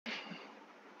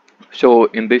So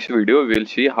in this video, we'll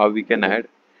see how we can add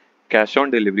cash on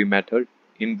delivery method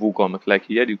in WooCommerce. Like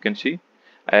here you can see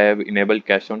I have enabled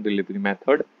cash on delivery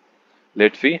method.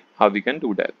 Let's see how we can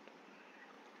do that.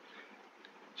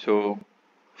 So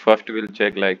first we'll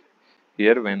check like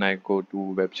here when I go to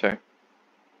website,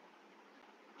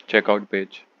 checkout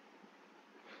page.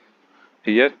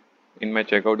 Here in my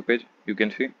checkout page, you can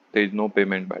see there is no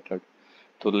payment method.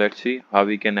 So let's see how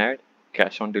we can add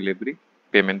cash on delivery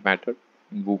payment method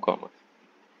in WooCommerce.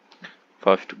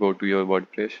 First go to your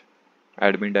WordPress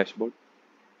admin dashboard,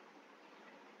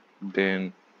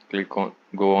 then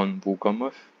go on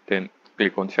WooCommerce, then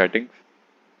click on settings.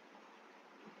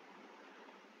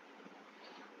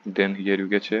 Then here you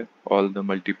can see all the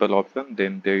multiple options.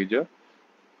 Then there is a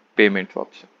payment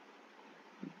option.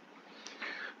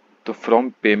 So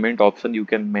from payment option, you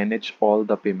can manage all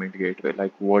the payment gateway,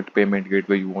 like what payment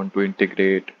gateway you want to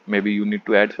integrate. Maybe you need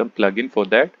to add some plugin for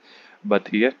that. But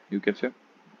here you can see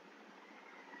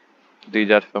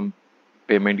these are some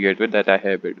payment gateway that I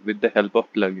have it with the help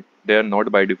of plugin. They are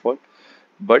not by default,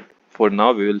 but for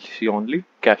now we will see only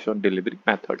cash on delivery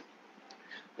method.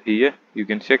 Here you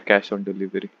can say cash on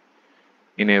delivery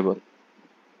enable.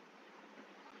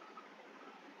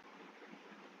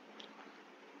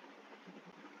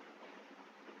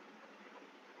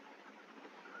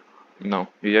 Now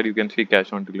here you can see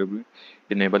cash on delivery,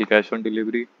 enable cash on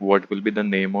delivery. What will be the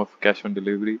name of cash on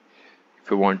delivery?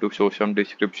 If you want to show some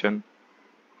description,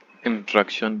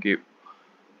 instruction, give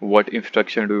what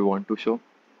instruction do you want to show.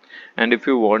 And if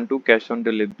you want to cash on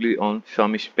delivery on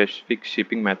some specific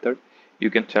shipping method, you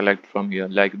can select from here.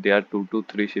 Like there are 2 to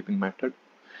 3 shipping method.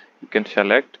 You can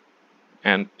select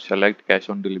and select cash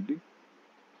on delivery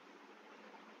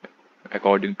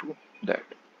according to that.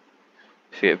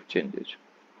 Save changes.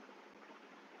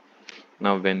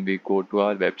 Now when we go to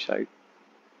our website,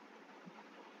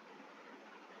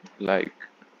 like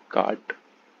cart,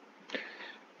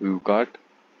 view cart,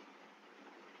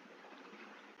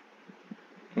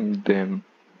 then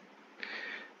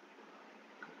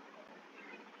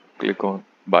click on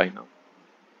buy now.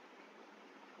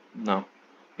 Now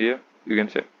here you can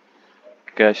say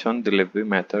cash on delivery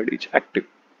method is active.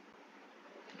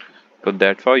 So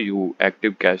that's how you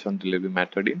active cash on delivery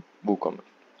method in WooCommerce.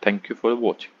 Thank you for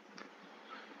watching.